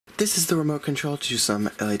This is the remote control to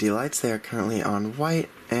some LED lights. They are currently on white,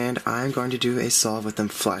 and I'm going to do a solve with them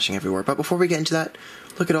flashing everywhere. But before we get into that,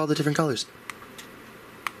 look at all the different colors.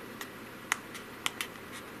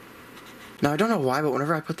 Now, I don't know why, but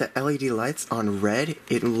whenever I put the LED lights on red,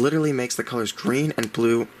 it literally makes the colors green and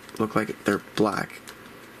blue look like they're black.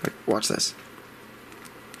 Like, watch this.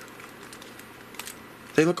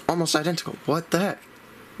 They look almost identical. What the heck?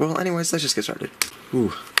 Well, anyways, let's just get started.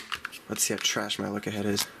 Ooh. Let's see how trash my look ahead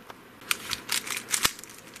is.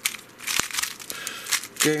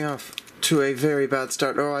 Getting off to a very bad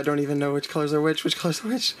start. Oh, I don't even know which colors are which colors are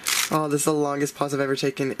which. Oh, this is the longest pause I've ever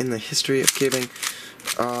taken in the history of cubing.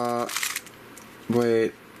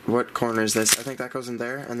 Wait, what corner is this? I think that goes in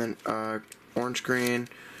there, and then, orange, green.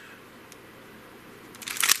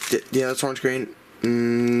 Yeah, that's orange, green.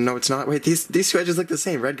 No, it's not. Wait, these two edges look the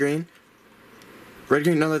same. Red, green. Red,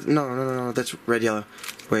 green, no, no, that's red, yellow.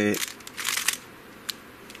 Wait.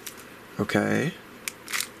 Okay.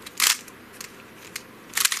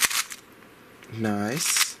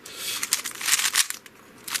 Nice.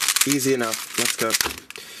 Easy enough. Let's go.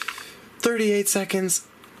 38 seconds.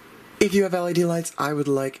 If you have LED lights, I would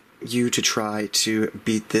like you to try to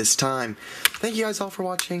beat this time. Thank you guys all for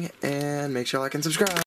watching, and make sure to like and subscribe.